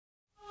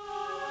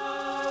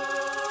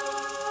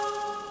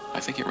I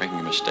think you're making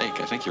a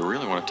mistake. I think you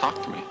really want to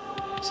talk to me.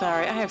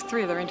 Sorry, I have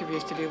 3 other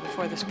interviews to do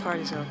before this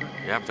party's over.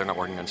 Yeah, but they're not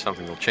working on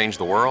something that'll change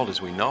the world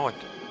as we know it.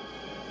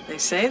 They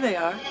say they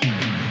are.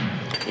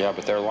 Yeah,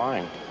 but they're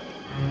lying.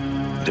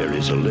 There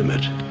is a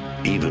limit,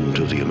 even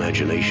to the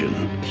imagination.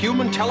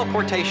 Human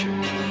teleportation,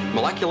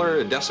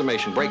 molecular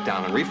decimation,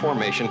 breakdown, and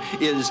reformation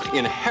is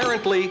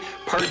inherently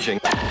purging.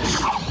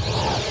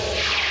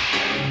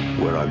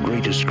 Where our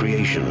greatest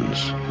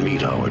creations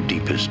meet our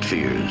deepest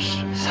fears.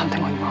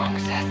 Something went wrong,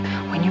 Seth.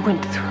 When you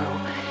went through,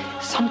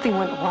 something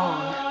went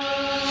wrong.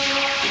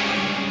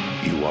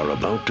 You are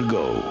about to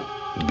go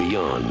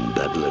beyond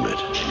that limit.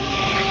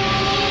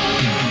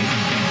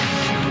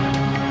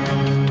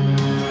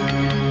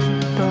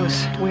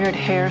 Those weird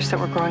hairs that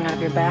were growing out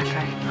of your back,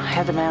 I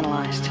had them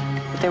analyzed.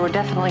 But they were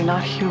definitely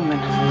not human.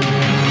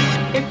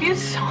 If you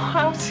saw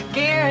how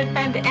scared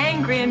and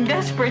angry and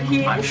desperate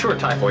he is. I'm sure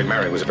Typhoid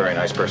Mary was a very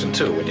nice person,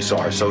 too, when you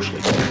saw her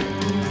socially.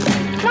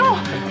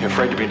 No! You're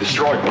afraid to be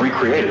destroyed and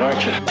recreated,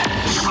 aren't you?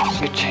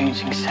 You're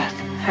changing, Seth.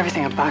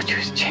 Everything about you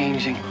is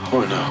changing.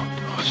 Oh, no.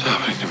 What's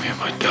happening to me? Am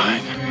I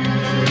dying?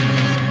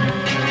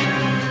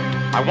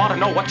 I want to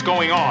know what's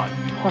going on.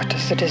 What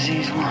does the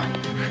disease want?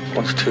 It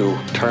wants to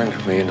turn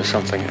me into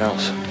something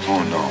else.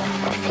 Oh, no.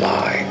 A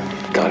fly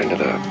got into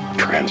the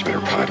transmitter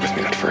pod with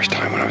me that first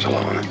time when I was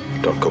alone.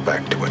 Don't go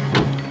back to it.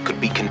 It could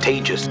be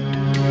contagious.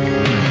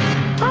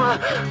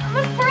 I'm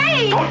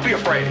afraid! Don't be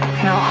afraid!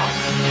 No.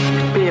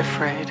 Be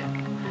afraid.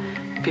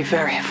 Be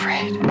very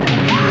afraid.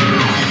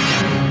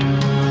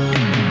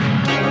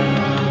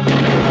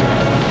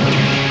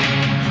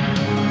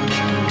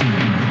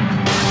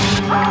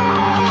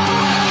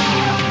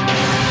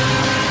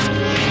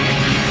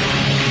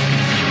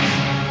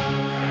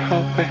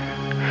 Help me.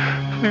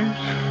 Please,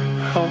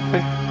 help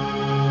me.